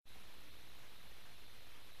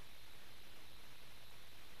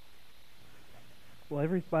Well,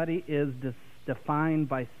 everybody is defined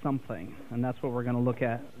by something, and that's what we're going to look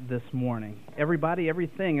at this morning. Everybody,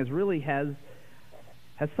 everything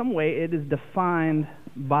has some way it is defined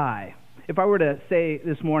by. If I were to say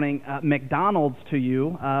this morning McDonald's to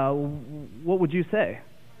you, what would you say?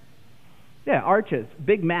 Yeah, Arches,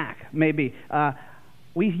 Big Mac, maybe.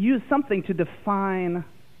 We use something to define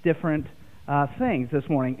different things this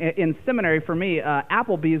morning. In seminary, for me,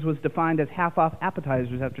 Applebee's was defined as half-off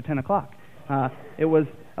appetizers after 10 o'clock. It was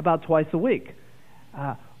about twice a week.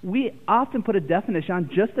 We often put a definition on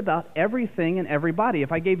just about everything and everybody.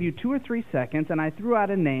 If I gave you 2 or 3 seconds and I threw out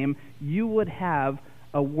a name, you would have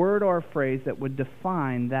a word or a phrase that would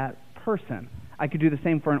define that person. I could do the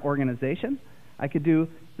same for an organization. I could do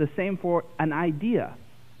the same for an idea.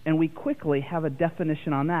 And we quickly have a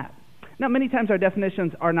definition on that. Now, many times our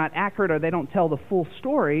definitions are not accurate or they don't tell the full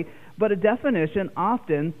story, but a definition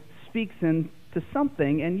often speaks into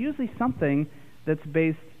something, and usually something that's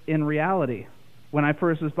based in reality. When I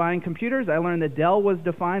first was buying computers, I learned that Dell was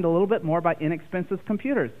defined a little bit more by inexpensive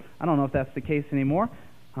computers. I don't know if that's the case anymore.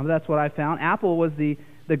 That's what I found. Apple was the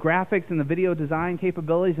graphics and the video design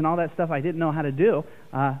capabilities and all that stuff I didn't know how to do,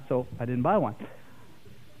 so I didn't buy one.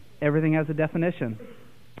 Everything has a definition.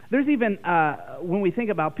 There's even, when we think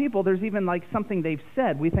about people, there's even like something they've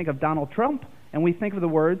said. We think of Donald Trump, and we think of the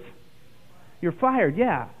words, "You're fired,"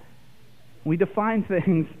 yeah. We define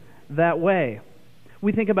things that way.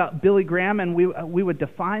 We think about Billy Graham, and we would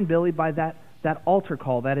define Billy by that altar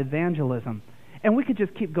call, that evangelism. And we could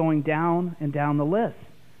just keep going down and down the list.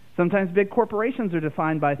 Sometimes big corporations are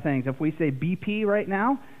defined by things. If we say BP right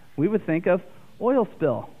now, we would think of oil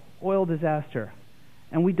spill, oil disaster.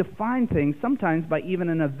 And we define things sometimes by even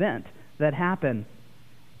an event that happened.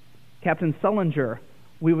 Captain Sullinger,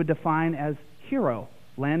 we would define as hero,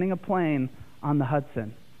 landing a plane on the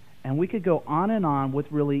Hudson. And we could go on with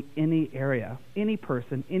really any area, any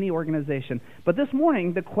person, any organization. But this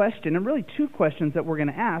morning, the question, and really 2 questions that we're going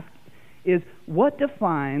to ask, is what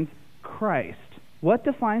defines Christ? What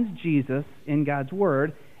defines Jesus in God's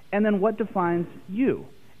Word? And then what defines you?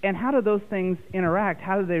 And how do those things interact?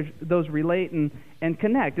 How do those relate and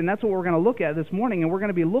connect? And that's what we're going to look at this morning, and we're going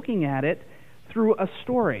to be looking at it through a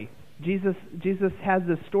story. Jesus has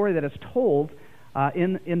this story that is told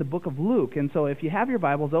in the book of Luke. And so if you have your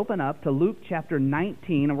Bibles, open up to Luke chapter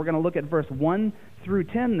 19, and we're going to look at verse 1 through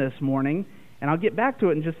 10 this morning. And I'll get back to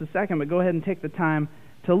it in just a second, but go ahead and take the time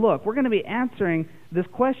to look. We're going to be answering this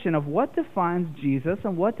question of what defines Jesus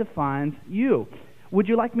and what defines you. Would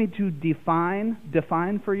you like me to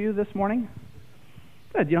define for you this morning?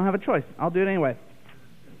 Good, you don't have a choice. I'll do it anyway.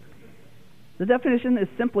 The definition is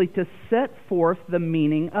simply to set forth the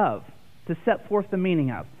meaning of. To set forth the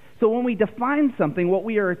meaning of. So when we define something, what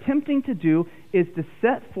we are attempting to do is to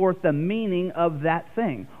set forth the meaning of that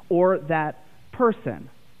thing or that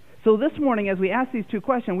person. So this morning, as we ask these 2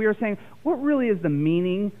 questions, we are saying, what really is the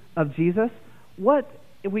meaning of Jesus?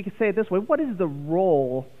 If we could say it this way, what is the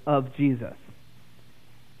role of Jesus?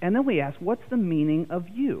 And then we ask, what's the meaning of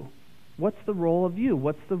you? What's the role of you?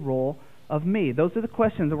 What's the role of me? Those are the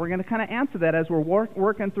questions, and we're going to kind of answer that as we're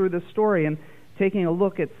working through this story and taking a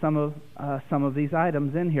look at some of these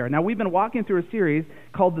items in here. Now, we've been walking through a series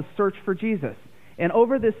called The Search for Jesus. And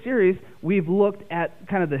over this series, we've looked at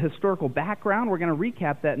kind of the historical background. We're going to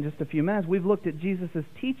recap that in just a few minutes. We've looked at Jesus'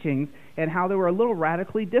 teachings and how they were a little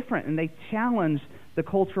radically different, and they challenged the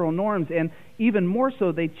cultural norms, and even more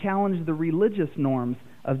so, they challenged the religious norms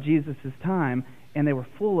of Jesus' time, and they were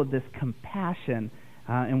full of this compassion.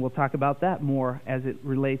 And we'll talk about that more as it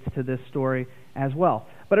relates to this story as well.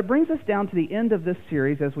 But it brings us down to the end of this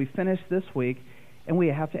series as we finish this week, and we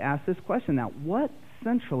have to ask this question now. What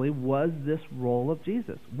centrally was this role of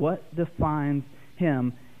Jesus? What defines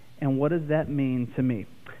him, and what does that mean to me?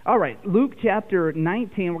 All right, Luke chapter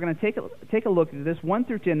 19, we're going to take a look at this 1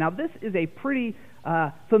 through 10. Now, this is a pretty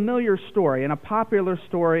familiar story and a popular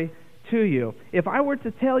story to you. If I were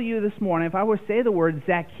to tell you this morning, if I were to say the word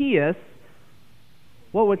Zacchaeus,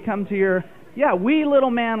 what would come to your... Yeah, wee little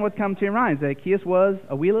man would come to your mind. Zacchaeus was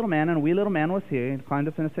a wee little man, and a wee little man was he. He climbed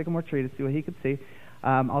up in a sycamore tree to see what he could see.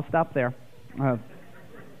 I'll stop there.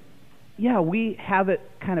 We have it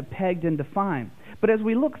kind of pegged and defined. But as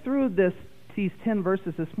we look through these 10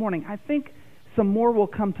 verses this morning, I think some more will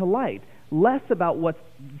come to light. Less about what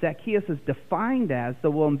Zacchaeus is defined as, so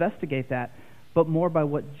we'll investigate that, but more by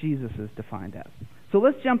what Jesus is defined as. So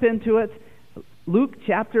let's jump into it. Luke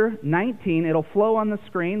chapter 19, it'll flow on the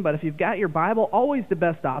screen, but if you've got your Bible, always the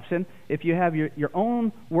best option. If you have your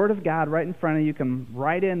own Word of God right in front of you, you can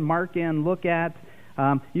write in, mark in, look at.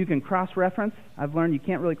 You can cross-reference. I've learned you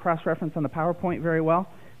can't really cross-reference on the PowerPoint very well,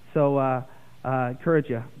 so encourage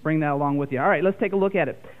you, bring that along with you. All right, let's take a look at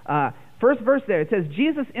it. First verse there, it says,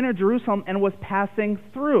 Jesus entered Jerusalem and was passing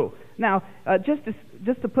through. Now,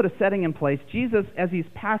 just to put a setting in place, Jesus, as he's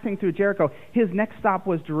passing through Jericho, his next stop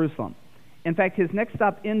was Jerusalem. In fact, his next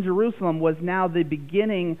stop in Jerusalem was now the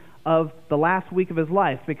beginning of the last week of his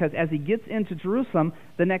life, because as he gets into Jerusalem,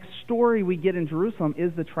 the next story we get in Jerusalem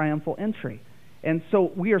is the triumphal entry. And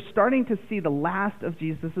so we are starting to see the last of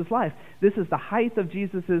Jesus' life. This is the height of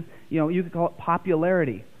Jesus' you could call it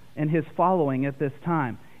popularity and his following at this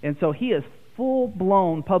time. And so he is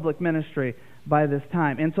full-blown public ministry by this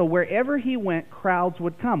time. And so wherever he went, crowds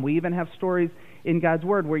would come. We even have stories in God's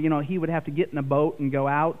Word where, he would have to get in a boat and go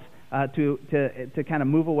out to kind of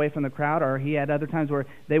move away from the crowd, or he had other times where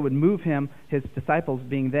they would move him, his disciples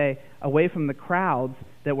being they, away from the crowds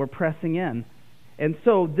that were pressing in. And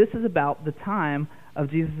so this is about the time of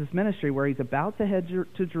Jesus' ministry where he's about to head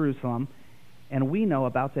to Jerusalem, and we know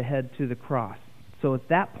about to head to the cross. So at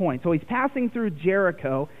that point, so he's passing through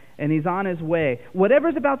Jericho, and he's on his way.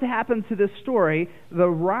 Whatever's about to happen to this story, the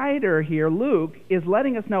writer here, Luke, is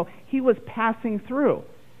letting us know he was passing through.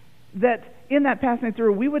 That in that passing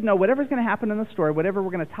through, we would know whatever's going to happen in the story, whatever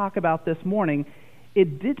we're going to talk about this morning,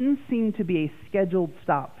 it didn't seem to be a scheduled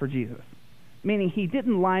stop for Jesus. Meaning he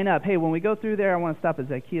didn't line up, hey, when we go through there, I want to stop at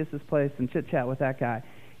Zacchaeus' place and chit-chat with that guy.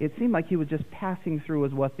 It seemed like he was just passing through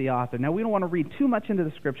as what the author. Now, we don't want to read too much into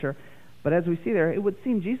the Scripture, but as we see there, it would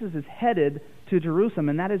seem Jesus is headed to Jerusalem,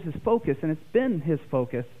 and that is his focus, and it's been his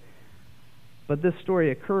focus. But this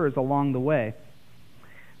story occurs along the way.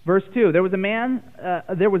 Verse 2, a man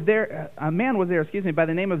was there by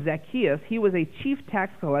the name of Zacchaeus. He was a chief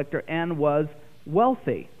tax collector and was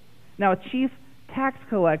wealthy. Now, a chief tax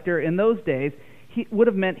collector in those days would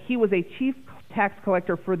have meant he was a chief tax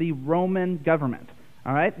collector for the Roman government.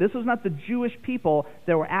 All right? This was not the Jewish people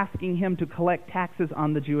that were asking him to collect taxes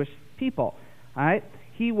on the Jewish people. All right?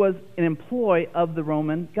 He was an employee of the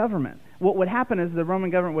Roman government. What would happen is the Roman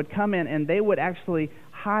government would come in and they would actually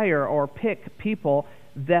hire or pick people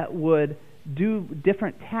that would do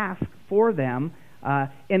different tasks for them,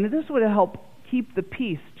 and this would help keep the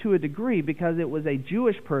peace to a degree because it was a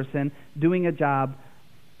Jewish person doing a job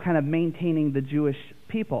kind of maintaining the Jewish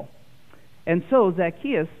people. And so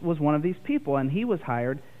Zacchaeus was one of these people, and he was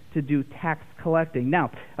hired to do tax collecting.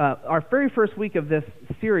 Now, our very first week of this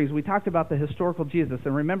series, we talked about the historical Jesus,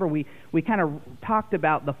 and remember we kind of talked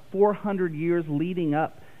about the 400 years leading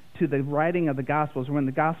up to the writing of the Gospels, when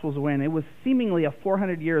the Gospels were in. It was seemingly a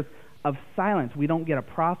 400 years of silence. We don't get a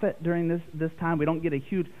prophet during this time. We don't get a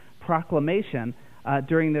huge proclamation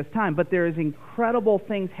during this time. But there is incredible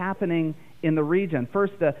things happening in the region.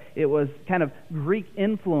 First, it was kind of Greek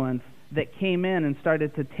influence that came in and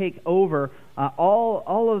started to take over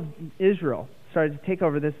all of Israel, started to take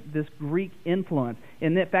over this Greek influence.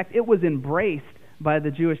 And in fact, it was embraced by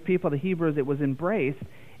the Jewish people, the Hebrews. It was embraced.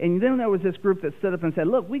 And then there was this group that stood up and said,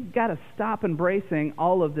 look, we've got to stop embracing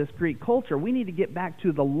all of this Greek culture. We need to get back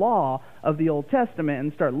to the law of the Old Testament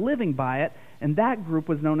and start living by it. And that group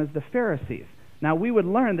was known as the Pharisees. Now, we would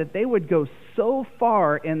learn that they would go so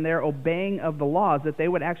far in their obeying of the laws that they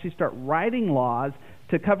would actually start writing laws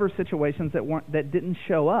to cover situations that didn't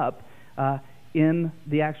show up in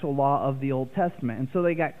the actual law of the Old Testament. And so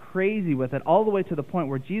they got crazy with it, all the way to the point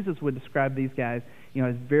where Jesus would describe these guys,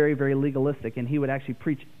 as very, very legalistic, and he would actually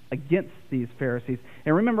preach against these Pharisees.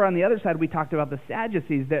 And remember, on the other side, we talked about the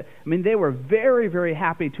Sadducees. They were very, very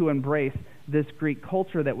happy to embrace this Greek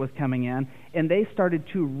culture that was coming in, and they started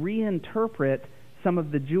to reinterpret some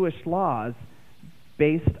of the Jewish laws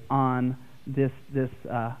based on this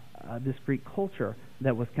Greek culture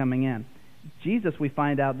that was coming in. Jesus, we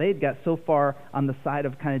find out, they'd got so far on the side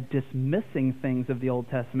of kind of dismissing things of the Old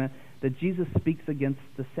Testament that Jesus speaks against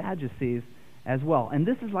the Sadducees as well. And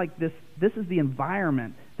this is the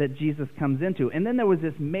environment that Jesus comes into. And then there was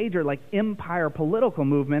this major empire political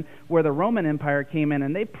movement where the Roman Empire came in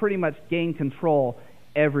and they pretty much gained control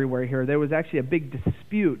everywhere here. There was actually a big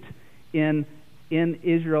dispute in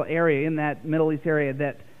Israel area, in that Middle East area,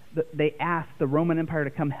 that they asked the Roman Empire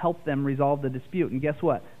to come help them resolve the dispute. And guess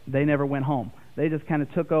what? They never went home. They just kind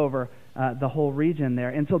of took over the whole region there.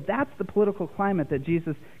 And so that's the political climate that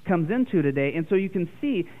Jesus comes into today. And so you can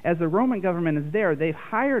see, as the Roman government is there, they've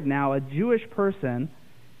hired now a Jewish person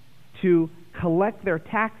to collect their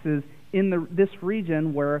taxes in this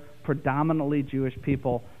region where predominantly Jewish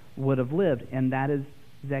people would have lived, and that is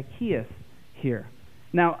Zacchaeus here.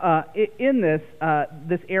 Now, in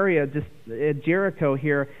this area, just Jericho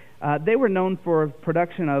here, they were known for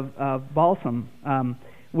production of balsam,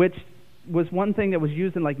 which was one thing that was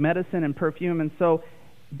used in medicine and perfume. And so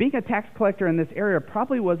being a tax collector in this area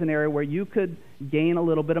probably was an area where you could gain a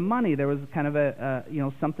little bit of money. There was kind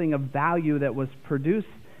of something of value that was produced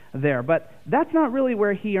there. But that's not really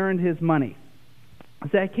where he earned his money.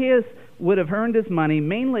 Zacchaeus would have earned his money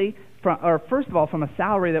mainly first of all, from a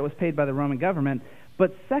salary that was paid by the Roman government,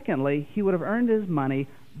 but secondly, he would have earned his money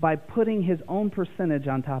by putting his own percentage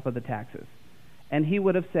on top of the taxes. And he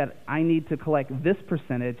would have said, I need to collect this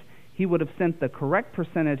percentage. He would have sent the correct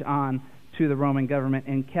percentage on to the Roman government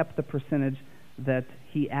and kept the percentage that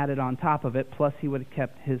he added on top of it, plus he would have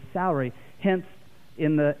kept his salary. Hence,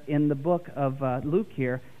 in the book of Luke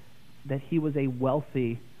here, that he was a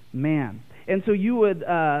wealthy man. And so you would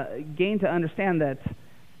gain to understand that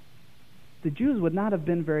the Jews would not have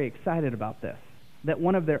been very excited about this, that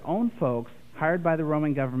one of their own folks, hired by the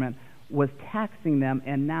Roman government, was taxing them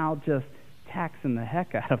and now just taxing the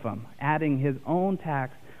heck out of them, adding his own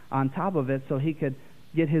tax on top of it so he could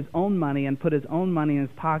get his own money and put his own money in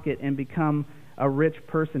his pocket and become a rich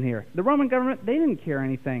person here. The Roman government, they didn't care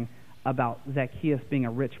anything about Zacchaeus being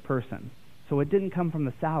a rich person, so it didn't come from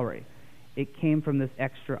the salary. It came from this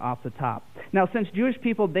extra off the top. Now, since Jewish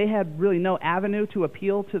people, they had really no avenue to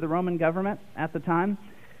appeal to the Roman government at the time,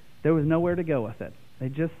 there was nowhere to go with it. They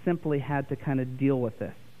just simply had to kind of deal with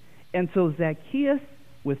this. And so Zacchaeus,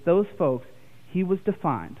 with those folks, he was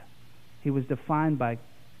defined. He was defined by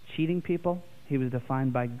cheating people. He was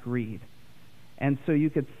defined by greed. And so you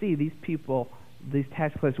could see these people, these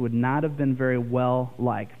tax collectors, would not have been very well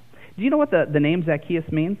liked. Do you know what the name Zacchaeus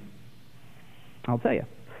means? I'll tell you.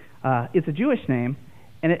 It's a Jewish name,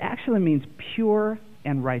 and it actually means pure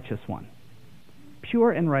and righteous one.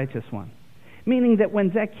 Pure and righteous one. Meaning that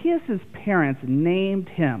when Zacchaeus' parents named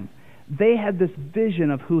him, they had this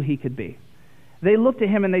vision of who he could be. They looked at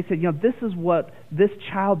him and they said, this is what this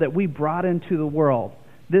child that we brought into the world,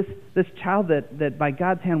 this child that by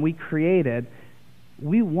God's hand we created,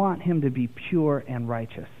 we want him to be pure and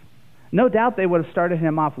righteous. No doubt they would have started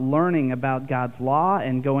him off learning about God's law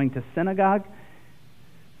and going to synagogue,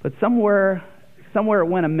 but somewhere it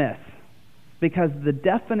went amiss, because the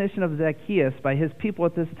definition of Zacchaeus by his people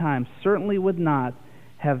at this time certainly would not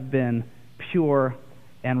have been pure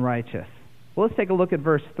and righteous. Well, let's take a look at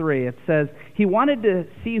verse 3. It says, he wanted to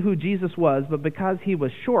see who Jesus was, but because he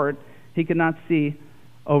was short, he could not see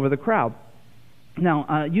over the crowd.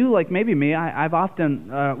 Now, you, like maybe me, I've often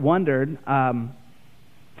wondered, why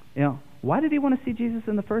did he want to see Jesus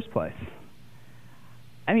in the first place?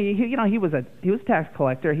 I mean, he was a tax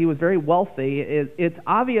collector. He was very wealthy. It's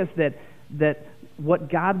obvious that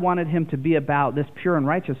what God wanted him to be about, this pure and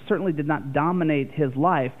righteous, certainly did not dominate his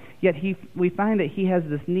life. Yet we find that he has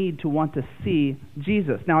this need to want to see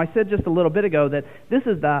Jesus. Now, I said just a little bit ago that this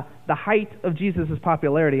is the height of Jesus'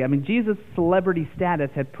 popularity. I mean, Jesus' celebrity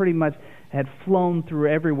status had pretty much flown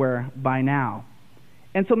through everywhere by now.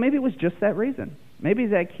 And so maybe it was just that reason. Maybe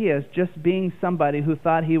Zacchaeus, just being somebody who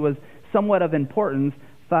thought he was somewhat of importance,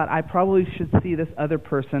 thought, I probably should see this other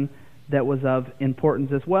person that was of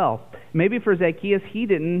importance as well. Maybe for Zacchaeus, he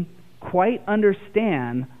didn't quite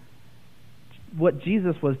understand what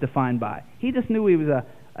Jesus was defined by. He just knew he was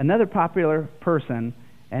another popular person,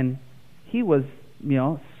 and he was,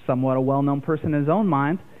 somewhat a well-known person in his own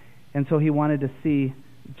mind, and so he wanted to see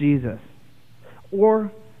Jesus. Or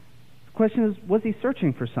the question is, was he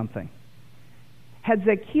searching for something? Had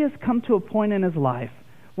Zacchaeus come to a point in his life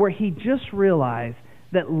where he just realized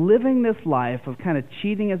that living this life of kind of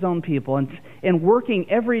cheating his own people and working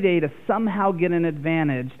every day to somehow get an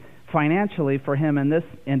advantage financially for him in this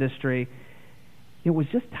industry, it was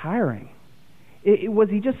just tiring. Was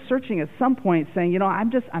he just searching at some point saying,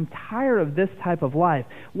 I'm tired of this type of life?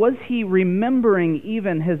 Was he remembering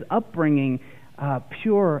even his upbringing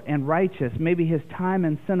pure and righteous, maybe his time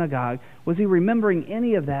in synagogue? Was he remembering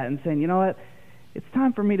any of that and saying, it's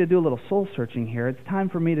time for me to do a little soul searching here. It's time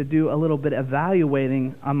for me to do a little bit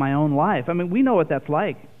evaluating on my own life. I mean, we know what that's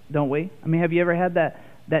like, don't we? I mean, have you ever had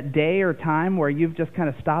that day or time where you've just kind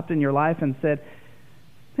of stopped in your life and said,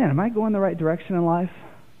 man, am I going the right direction in life?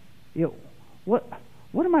 What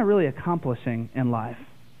am I really accomplishing in life?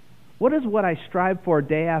 What is what I strive for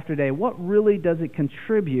day after day? What really does it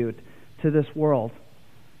contribute to this world?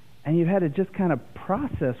 And you've had to just kind of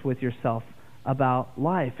process with yourself about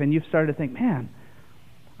life, and you've started to think, man,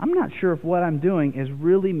 I'm not sure if what I'm doing is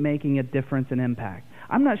really making a difference and impact.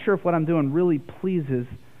 I'm not sure if what I'm doing really pleases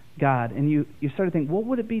God. And you start to think, what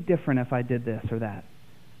would it be different if I did this or that?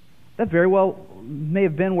 That very well may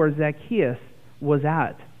have been where Zacchaeus was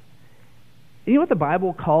at. You know what the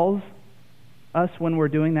Bible calls us when we're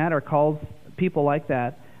doing that, or calls people like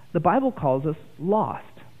that? The Bible calls us lost.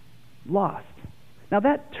 Lost. Now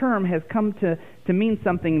that term has come to mean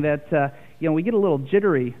something that we get a little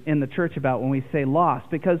jittery in the church about when we say lost,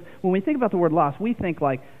 because when we think about the word lost, we think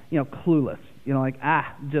like, clueless,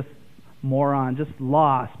 just moron, just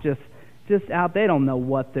lost, just out. They don't know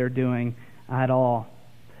what they're doing at all.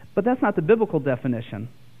 But that's not the biblical definition.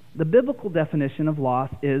 The biblical definition of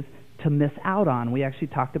lost is to miss out on. We actually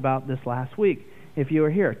talked about this last week, if you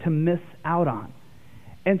were here, to miss out on.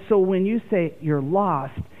 And so when you say you're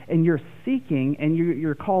lost and you're seeking and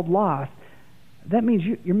you're called lost, that means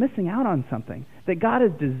you're missing out on something. That God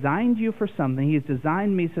has designed you for something. He's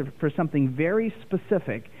designed me for something very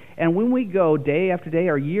specific. And when we go day after day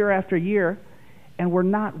or year after year and we're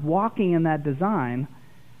not walking in that design,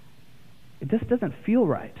 it just doesn't feel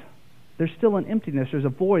right. There's still an emptiness. There's a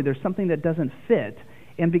void. There's something that doesn't fit.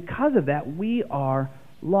 And because of that, we are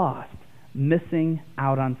lost, missing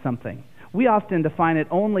out on something. We often define it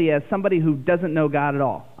only as somebody who doesn't know God at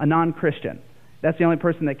all, a non-Christian. That's the only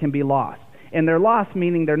person that can be lost. And they're lost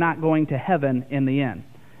meaning they're not going to heaven in the end.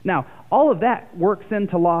 Now, all of that works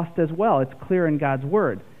into lost as well. It's clear in God's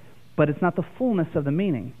Word. But it's not the fullness of the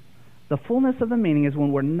meaning. The fullness of the meaning is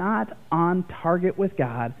when we're not on target with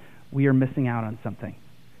God, we are missing out on something.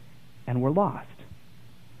 And we're lost.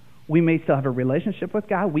 We may still have a relationship with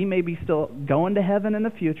God. We may be still going to heaven in the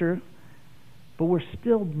future. But we're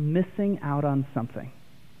still missing out on something.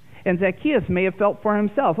 And Zacchaeus may have felt for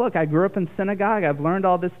himself, look, I grew up in synagogue. I've learned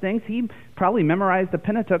all these things. He probably memorized the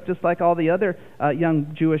Pentateuch just like all the other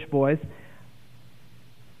young Jewish boys.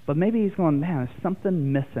 But maybe he's going, man, there's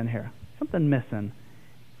something missing here. Something missing.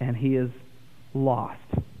 And he is lost.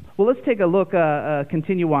 Well, let's take a look,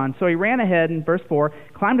 continue on. So he ran ahead in verse 4,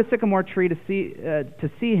 climbed a sycamore tree to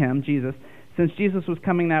see him, Jesus, since Jesus was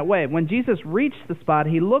coming that way. When Jesus reached the spot,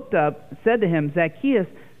 he looked up, said to him, Zacchaeus,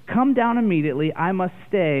 come down immediately. I must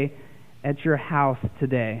stay at your house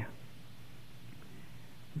today.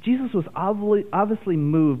 Jesus was obviously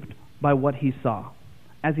moved by what he saw.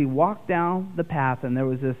 As he walked down the path and there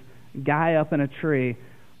was this guy up in a tree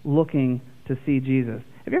looking to see Jesus.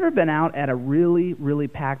 Have you ever been out at a really, really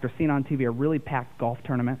packed, or seen on TV, a really packed golf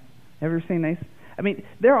tournament? Have you ever seen these? I mean,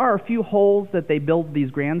 there are a few holes that they build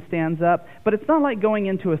these grandstands up, but it's not like going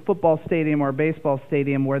into a football stadium or a baseball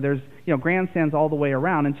stadium where there's, grandstands all the way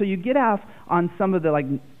around. And so you get off on some of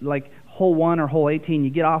the, like hole 1 or hole 18,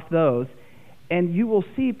 you get off those, and you will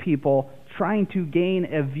see people trying to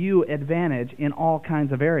gain a view advantage in all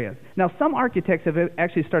kinds of areas. Now, some architects have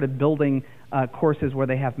actually started building courses where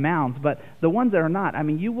they have mounds, but the ones that are not,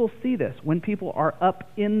 you will see this when people are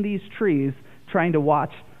up in these trees trying to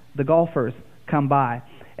watch the golfers come by.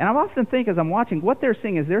 And I often think as I'm watching, what they're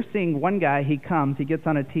seeing is they're seeing one guy, he comes, he gets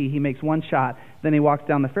on a tee, he makes one shot, then he walks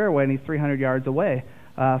down the fairway and he's 300 yards away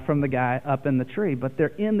from the guy up in the tree. But they're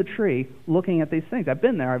in the tree looking at these things. I've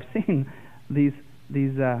been there. I've seen these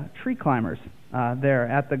tree climbers there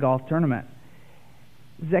at the golf tournament.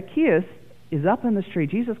 Zacchaeus is up in this tree.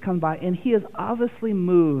 Jesus comes by and he is obviously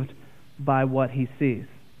moved by what he sees.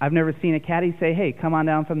 I've never seen a caddy say, hey, come on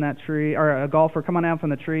down from that tree, or a golfer, come on down from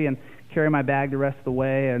the tree and carry my bag the rest of the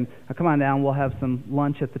way, and come on down, we'll have some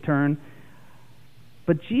lunch at the turn.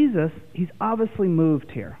 But Jesus, he's obviously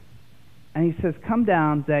moved here. And he says, come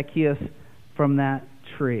down, Zacchaeus, from that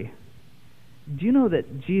tree. Do you know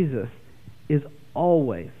that Jesus is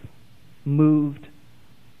always moved?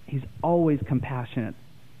 He's always compassionate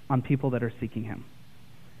on people that are seeking him.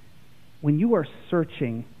 When you are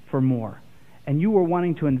searching for more, and you are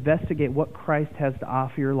wanting to investigate what Christ has to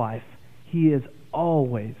offer your life, he is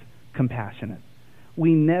always compassionate.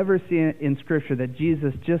 We never see in Scripture that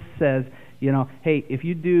Jesus just says, hey, if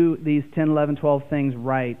you do these 10, 11, 12 things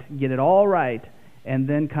right, get it all right, and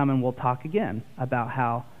then come and we'll talk again about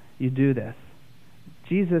how you do this.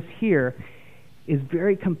 Jesus here is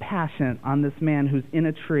very compassionate on this man who's in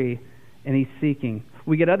a tree and he's seeking.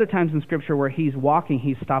 We get other times in Scripture where he's walking,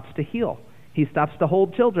 he stops to heal. He stops to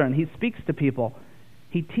hold children. He speaks to people.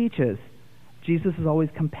 He teaches. Jesus is always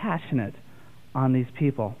compassionate on these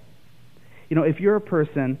people. If you're a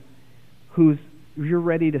person you're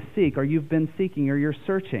ready to seek, or you've been seeking, or you're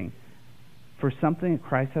searching for something that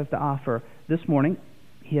Christ has to offer, this morning,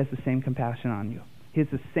 he has the same compassion on you. He has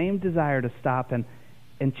the same desire to stop and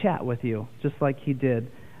chat with you, just like he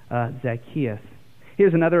did Zacchaeus.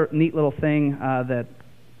 Here's another neat little thing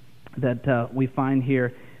that we find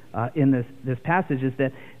here in this passage is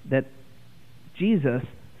that Jesus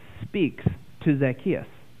speaks to Zacchaeus.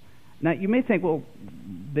 Now, you may think, well,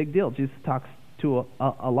 big deal. Jesus talks to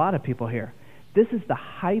a lot of people here. This is the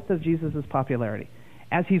height of Jesus' popularity.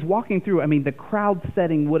 As he's walking through, the crowd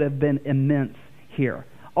setting would have been immense here.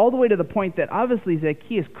 All the way to the point that obviously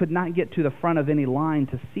Zacchaeus could not get to the front of any line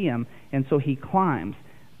to see him, and so he climbs.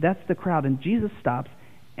 That's the crowd, and Jesus stops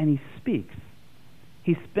and he speaks.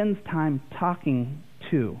 He spends time talking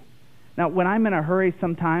to. Now, when I'm in a hurry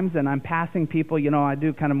sometimes and I'm passing people, I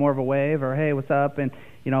do kind of more of a wave or, hey, what's up? And,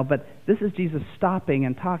 but this is Jesus stopping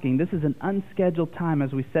and talking. This is an unscheduled time,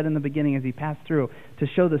 as we said in the beginning, as he passed through, to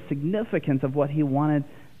show the significance of what he wanted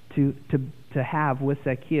to have with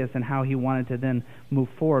Zacchaeus and how he wanted to then move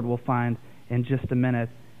forward, we'll find in just a minute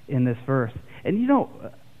in this verse. And,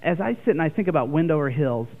 as I sit and I think about Windover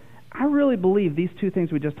Hills, I really believe these two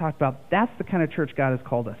things we just talked about, that's the kind of church God has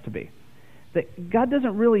called us to be. That God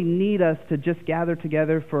doesn't really need us to just gather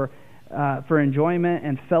together for enjoyment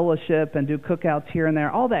and fellowship and do cookouts here and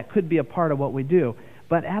there. All that could be a part of what we do.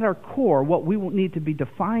 But at our core, what we need to be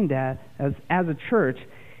defined as a church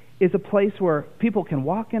is a place where people can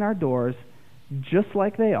walk in our doors just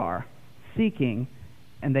like they are, seeking,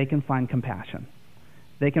 and they can find compassion.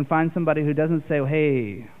 They can find somebody who doesn't say,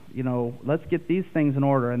 hey, let's get these things in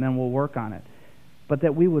order and then we'll work on it. But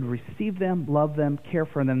that we would receive them, love them, care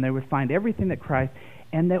for them. They would find everything that Christ,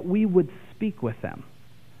 and that we would speak with them.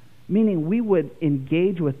 Meaning we would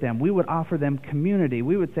engage with them. We would offer them community.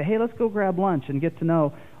 We would say, hey, let's go grab lunch and get to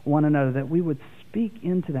know one another. That we would speak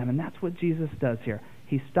into them. And that's what Jesus does here.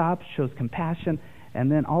 He stops, shows compassion, and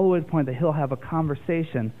then all the way to the point that he'll have a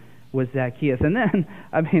conversation with Zacchaeus. And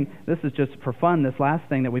then, this is just for fun, this last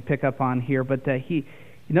thing that we pick up on here, but you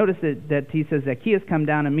notice that he says, Zacchaeus, come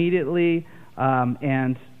down immediately,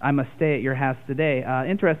 and I must stay at your house today.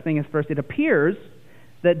 Interesting is, first, it appears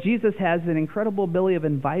that Jesus has an incredible ability of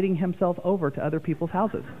inviting himself over to other people's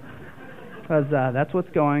houses. Because that's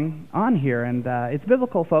what's going on here. And it's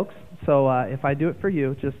biblical, folks. So if I do it for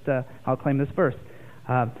you, I'll claim this verse.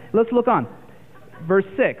 Let's look on. Verse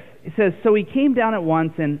 6. It says, so he came down at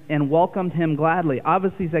once and welcomed him gladly.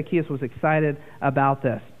 Obviously, Zacchaeus was excited about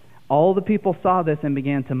this. All the people saw this and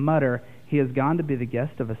began to mutter, he has gone to be the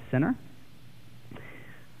guest of a sinner.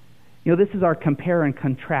 This is our compare and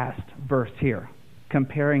contrast verse here.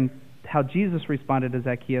 Comparing how Jesus responded to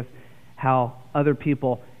Zacchaeus, how other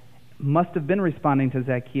people must have been responding to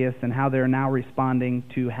Zacchaeus, and how they're now responding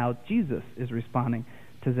to how Jesus is responding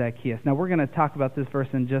to Zacchaeus. Now, we're going to talk about this verse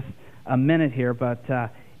in just a minute here, but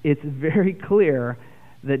it's very clear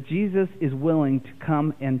that Jesus is willing to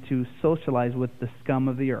come and to socialize with the scum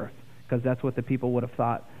of the earth, because that's what the people would have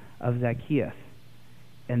thought of Zacchaeus.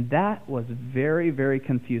 And that was very, very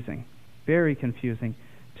confusing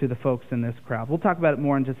to the folks in this crowd. We'll talk about it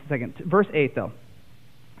more in just a second. Verse 8, though.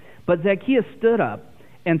 But Zacchaeus stood up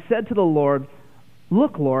and said to the Lord,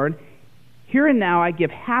 look, Lord, here and now I give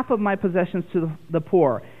half of my possessions to the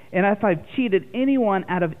poor, and if I've cheated anyone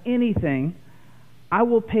out of anything, I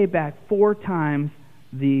will pay back 4 times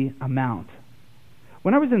the amount.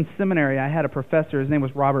 When I was in seminary, I had a professor, his name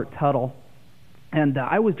was Robert Tuttle, and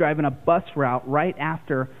I was driving a bus route right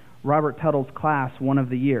after Robert Tuttle's class one of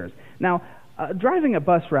the years. Now, driving a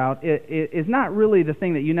bus route is not really the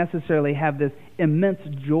thing that you necessarily have this immense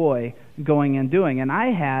joy going and doing. And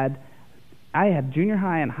I had junior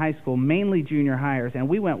high and high school, mainly junior hires, and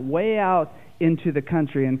we went way out into the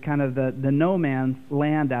country and kind of the no man's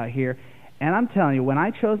land out here. And I'm telling you, when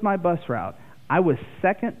I chose my bus route, I was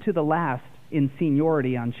second to the last in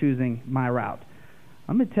seniority on choosing my route.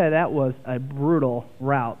 I'm going to tell you, that was a brutal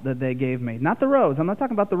route that they gave me. Not the roads. I'm not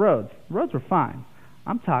talking about the roads. The roads were fine.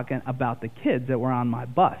 I'm talking about the kids that were on my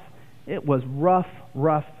bus. It was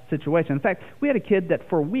rough situation. In fact, we had a kid that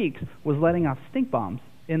for weeks was letting off stink bombs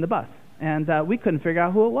in the bus, and we couldn't figure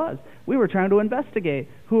out who it was. We were trying to investigate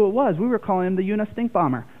who it was. We were calling him the Una Stink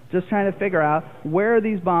Bomber, just trying to figure out where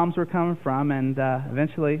these bombs were coming from, and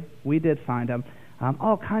eventually we did find them.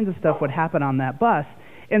 All kinds of stuff would happen on that bus.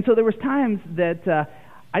 And so there was times that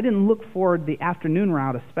I didn't look forward the afternoon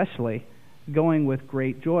route especially, going with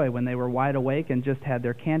great joy when they were wide awake and just had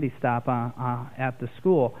their candy stop at the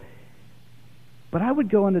school. But I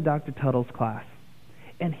would go into Dr. Tuttle's class,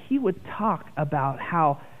 and he would talk about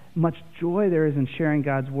how much joy there is in sharing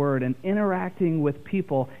God's Word and interacting with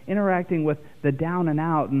people, interacting with the down and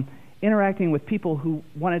out, and interacting with people who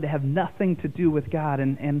wanted to have nothing to do with God,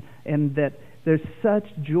 and that there's such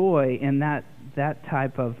joy in that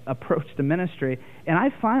type of approach to ministry. And I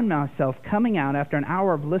find myself coming out after an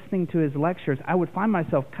hour of listening to his lectures. I would find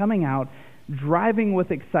myself coming out, driving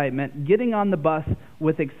with excitement, getting on the bus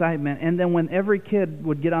with excitement, and then when every kid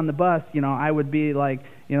would get on the bus, I would be like,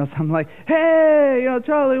 something like, hey,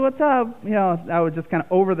 Charlie, what's up? I was just kind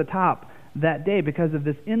of over the top that day because of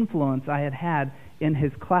this influence I had in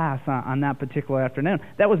his class on that particular afternoon.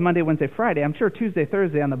 That was Monday, Wednesday, Friday. I'm sure Tuesday,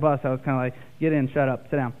 Thursday on the bus, I was kind of like, get in, shut up,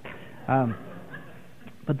 sit down.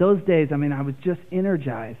 But those days, I was just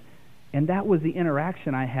energized. And that was the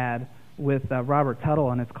interaction I had with Robert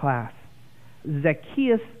Tuttle and his class.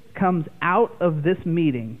 Zacchaeus comes out of this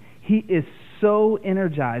meeting. He is so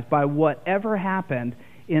energized by whatever happened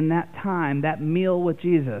in that time, that meal with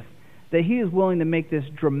Jesus, that he is willing to make this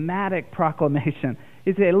dramatic proclamation.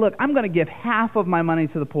 He said, look, I'm going to give half of my money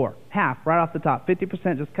to the poor. Half, right off the top.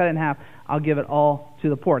 50%, just cut it in half. I'll give it all to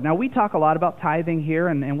the poor. Now, we talk a lot about tithing here,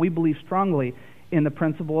 and we believe strongly in the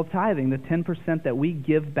principle of tithing, the 10% that we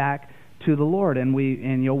give back to the Lord. And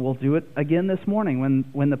we'll do it again this morning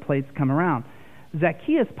when the plates come around.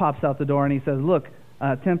 Zacchaeus pops out the door and he says, look,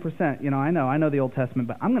 10%, I know the Old Testament,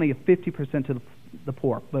 but I'm going to give 50% to the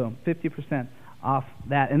poor. Boom, 50% off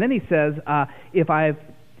that. And then he says, if I've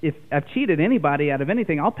cheated anybody out of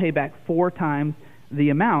anything, I'll pay back 4 times the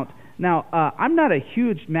amount. Now, I'm not a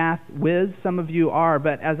huge math whiz. Some of you are,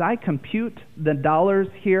 but as I compute the dollars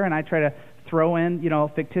here and I try to throw in,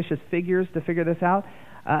 fictitious figures to figure this out,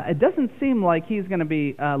 it doesn't seem like he's going to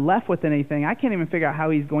be left with anything. I can't even figure out how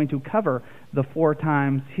he's going to cover the 4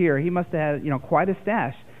 times here. He must have had, quite a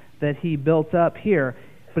stash that he built up here.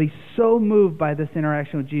 But he's so moved by this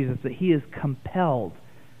interaction with Jesus that he is compelled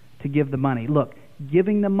to give the money. Look,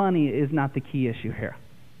 giving the money is not the key issue here.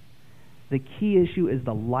 The key issue is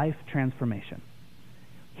the life transformation.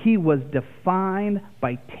 He was defined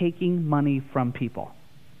by taking money from people.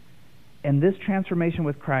 And this transformation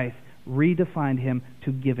with Christ redefined him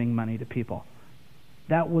to giving money to people.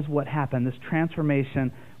 That was what happened, this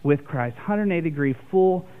transformation with Christ. 180-degree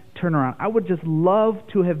full turnaround. I would just love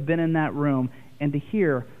to have been in that room and to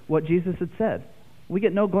hear what Jesus had said. We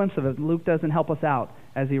get no glimpse of it. Luke doesn't help us out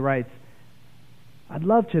as he writes. I'd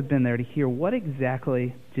love to have been there to hear what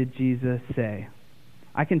exactly did Jesus say.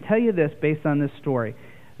 I can tell you this based on this story,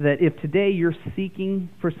 that if today you're seeking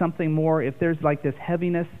for something more, if there's like this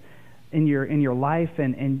heaviness in your life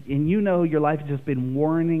and your life has just been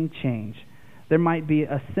warning change, there might be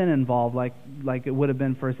a sin involved like it would have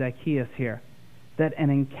been for Zacchaeus here, that an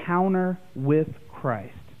encounter with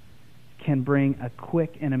Christ can bring a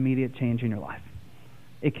quick and immediate change in your life.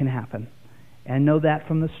 It can happen. And know that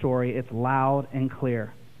from the story. It's loud and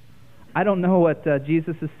clear. I don't know what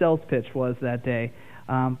Jesus' sales pitch was that day,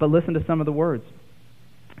 but listen to some of the words.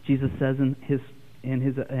 Jesus says in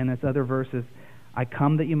his other verses, I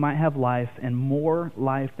come that you might have life, and more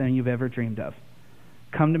life than you've ever dreamed of.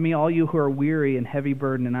 Come to me, all you who are weary and heavy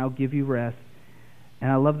burdened, and I'll give you rest.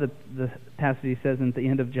 And I love the passage he says at the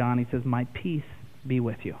end of John. He says, my peace be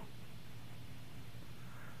with you.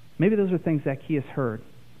 Maybe those are things Zacchaeus heard,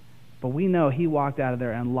 but we know he walked out of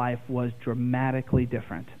there and life was dramatically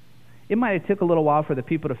different. It might have took a little while for the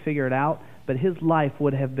people to figure it out, but his life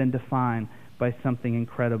would have been defined by something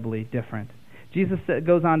incredibly different. Jesus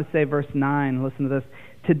goes on to say, verse 9, listen to this,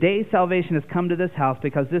 today salvation has come to this house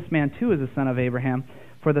because this man too is a son of Abraham,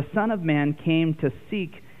 for the Son of Man came to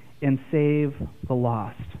seek and save the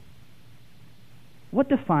lost. What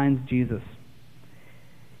defines Jesus?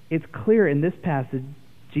 It's clear in this passage,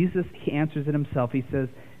 Jesus, he answers it himself. He says,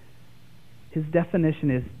 his definition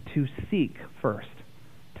is to seek first.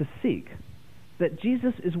 To seek. That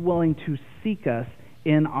Jesus is willing to seek us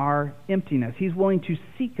in our emptiness. He's willing to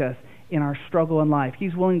seek us in our struggle in life.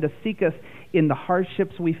 He's willing to seek us in the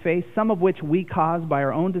hardships we face, some of which we cause by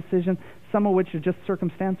our own decision, some of which are just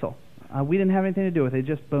circumstantial. We didn't have anything to do with it.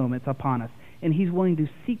 Just boom, it's upon us. And he's willing to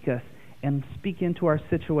seek us and speak into our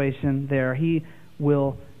situation there. He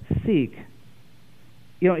will seek.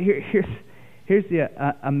 Here's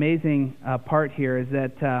the amazing part here is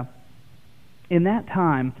that in that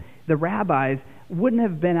time, the rabbis wouldn't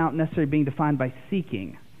have been out necessarily being defined by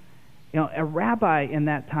seeking. A rabbi in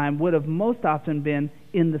that time would have most often been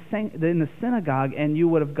in the synagogue, and you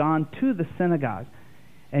would have gone to the synagogue,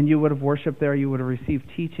 and you would have worshipped there, you would have received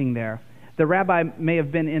teaching there. The rabbi may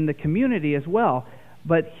have been in the community as well,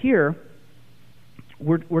 but here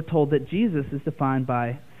we're told that Jesus is defined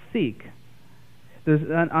by seek. There's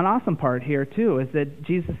an awesome part here, too, is that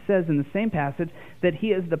Jesus says in the same passage that he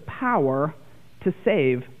has the power to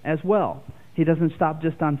save as well. He doesn't stop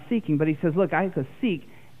just on seeking, but he says, look, I can seek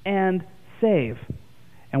and save.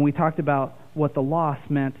 And we talked about what the loss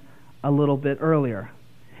meant a little bit earlier.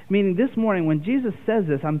 Meaning this morning when Jesus says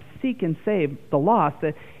this, I'm seek and save the lost,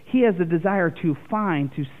 that he has a desire to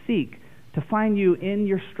find, to seek, to find you in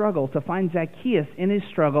your struggle, to find Zacchaeus in his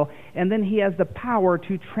struggle, and then he has the power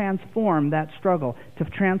to transform that struggle, to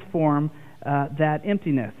transform that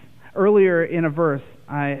emptiness. Earlier in a verse,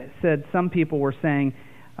 I said some people were saying,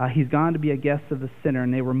 he's gone to be a guest of the sinner,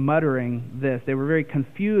 and they were muttering this. They were very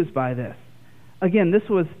confused by this. Again, this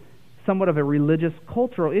was somewhat of a religious,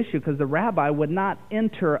 cultural issue, because the rabbi would not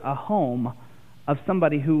enter a home of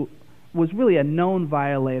somebody who was really a known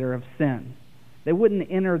violator of sin. They wouldn't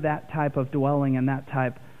enter that type of dwelling and that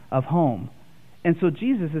type of home. And so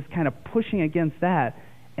Jesus is kind of pushing against that,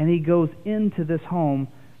 and he goes into this home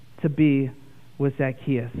to be with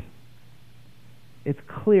Zacchaeus. It's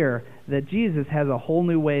clear that Jesus has a whole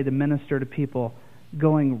new way to minister to people,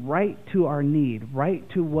 going right to our need, right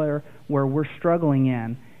to where we're struggling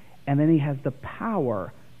in, and then he has the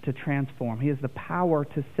power to transform. He has the power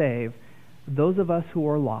to save those of us who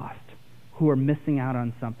are lost, who are missing out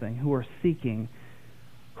on something, who are seeking,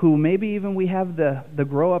 who maybe even we have the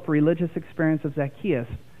grow-up religious experience of Zacchaeus,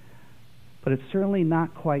 but it's certainly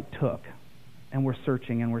not quite took, and we're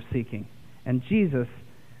searching and we're seeking. And Jesus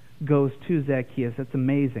goes to Zacchaeus. It's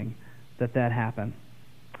amazing that happened.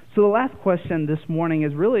 So the last question this morning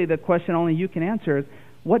is really the question only you can answer is,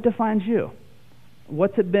 what defines you?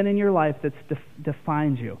 What's it been in your life that's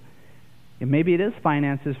defined you? And maybe it is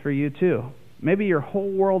finances for you too. Maybe your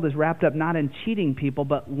whole world is wrapped up not in cheating people,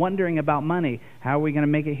 but wondering about money. How are we going to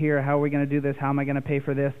make it here? How are we going to do this? How am I going to pay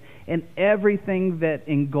for this? And everything that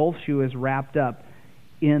engulfs you is wrapped up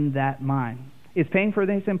in that mind. Is paying for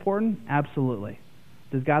things important? Absolutely.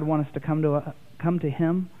 Does God want us to come to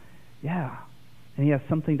Him? Yeah. And He has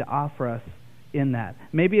something to offer us in that.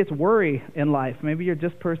 Maybe it's worry in life. Maybe you're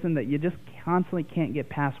just a person that you just constantly can't get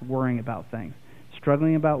past worrying about things,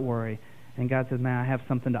 struggling about worry. And God says, man, I have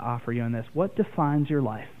something to offer you in this. What defines your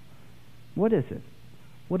life? What is it?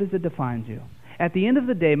 What is it defines you? At the end of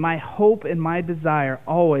the day, my hope and my desire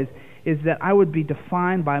always is that I would be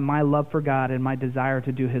defined by my love for God and my desire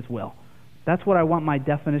to do His will. That's what I want my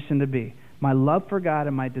definition to be. My love for God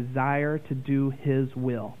and my desire to do His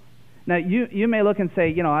will. Now, you may look and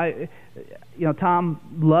say, Tom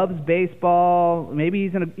loves baseball. Maybe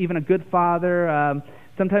he's even a good father.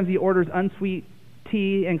 Sometimes he orders unsweet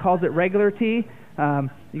tea and calls it regular tea. You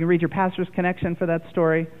can read your pastor's connection for that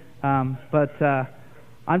story. But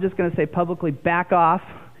I'm just going to say publicly, back off.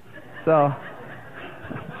 So,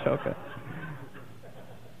 joking.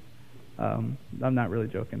 I'm not really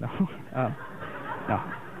joking, though.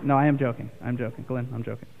 No, I am joking. I'm joking. Glenn, I'm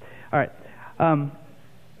joking. All right.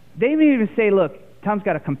 They may even say, look, Tom's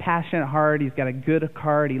got a compassionate heart. He's got a good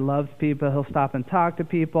heart. He loves people. He'll stop and talk to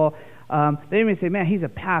people. They may say, man, he's a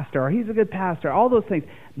pastor, or he's a good pastor. All those things.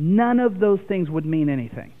 None of those things would mean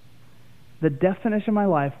anything. The definition of my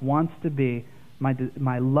life wants to be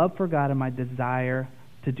my love for God and my desire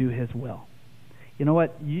to do His will. You know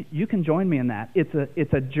what? You can join me in that.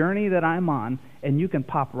 It's a journey that I'm on, and you can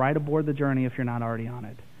pop right aboard the journey if you're not already on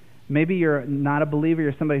it. Maybe you're not a believer.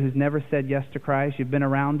 You're somebody who's never said yes to Christ. You've been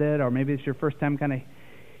around it, or maybe it's your first time kind of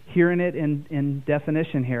hearing it in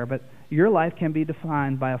definition here. But your life can be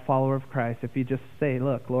defined by a follower of Christ if you just say,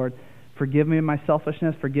 look, Lord, forgive me of my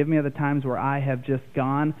selfishness. Forgive me of the times where I have just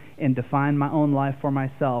gone and defined my own life for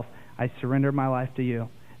myself. I surrender my life to you.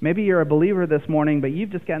 Maybe you're a believer this morning, but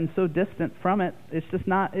you've just gotten so distant from it. It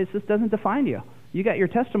just doesn't define you. You got your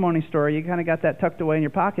testimony story. You kind of got that tucked away in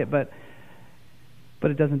your pocket, but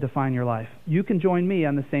it doesn't define your life. You can join me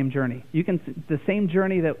on the same journey. The same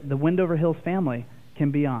journey that the Windover Hills family can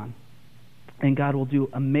be on. And God will do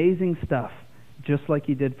amazing stuff, just like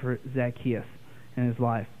He did for Zacchaeus in his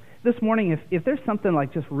life. This morning, if there's something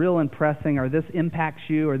like just real impressing, or this impacts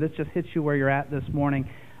you, or this just hits you where you're at this morning,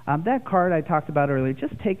 that card I talked about earlier,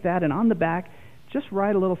 just take that, and on the back, just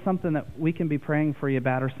write a little something that we can be praying for you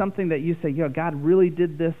about, or something that you say, God really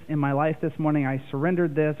did this in my life this morning. I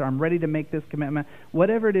surrendered this, or I'm ready to make this commitment.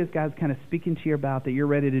 Whatever it is God's kind of speaking to you about that you're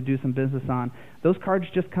ready to do some business on, those cards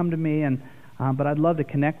just come to me, but I'd love to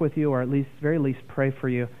connect with you, or at least, very least, pray for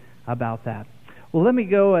you about that. Well, let me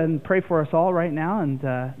go and pray for us all right now, and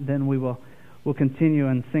then we'll continue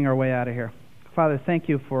and sing our way out of here. Father, thank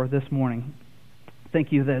you for this morning.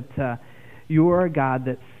 Thank you that you are a God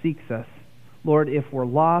that seeks us. Lord, if we're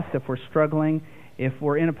lost, if we're struggling, if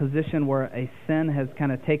we're in a position where a sin has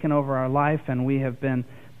kind of taken over our life and we have been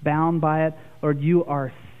bound by it, Lord, you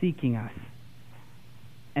are seeking us.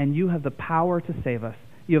 And you have the power to save us.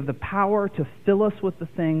 You have the power to fill us with the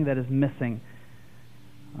thing that is missing.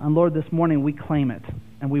 And Lord, this morning we claim it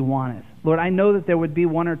and we want it. Lord, I know that there would be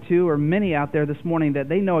one or two or many out there this morning that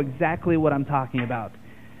they know exactly what I'm talking about.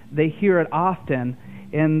 They hear it often,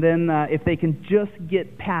 and then if they can just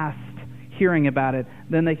get past hearing about it,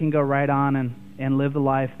 then they can go right on and live the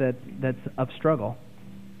life that's of struggle.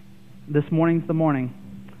 This morning's the morning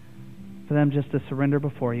for them just to surrender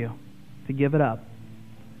before you, to give it up,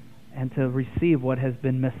 and to receive what has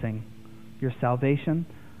been missing, your salvation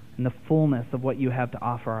and the fullness of what you have to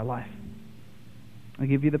offer our life. I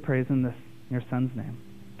give you the praise in your Son's name.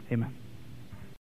 Amen.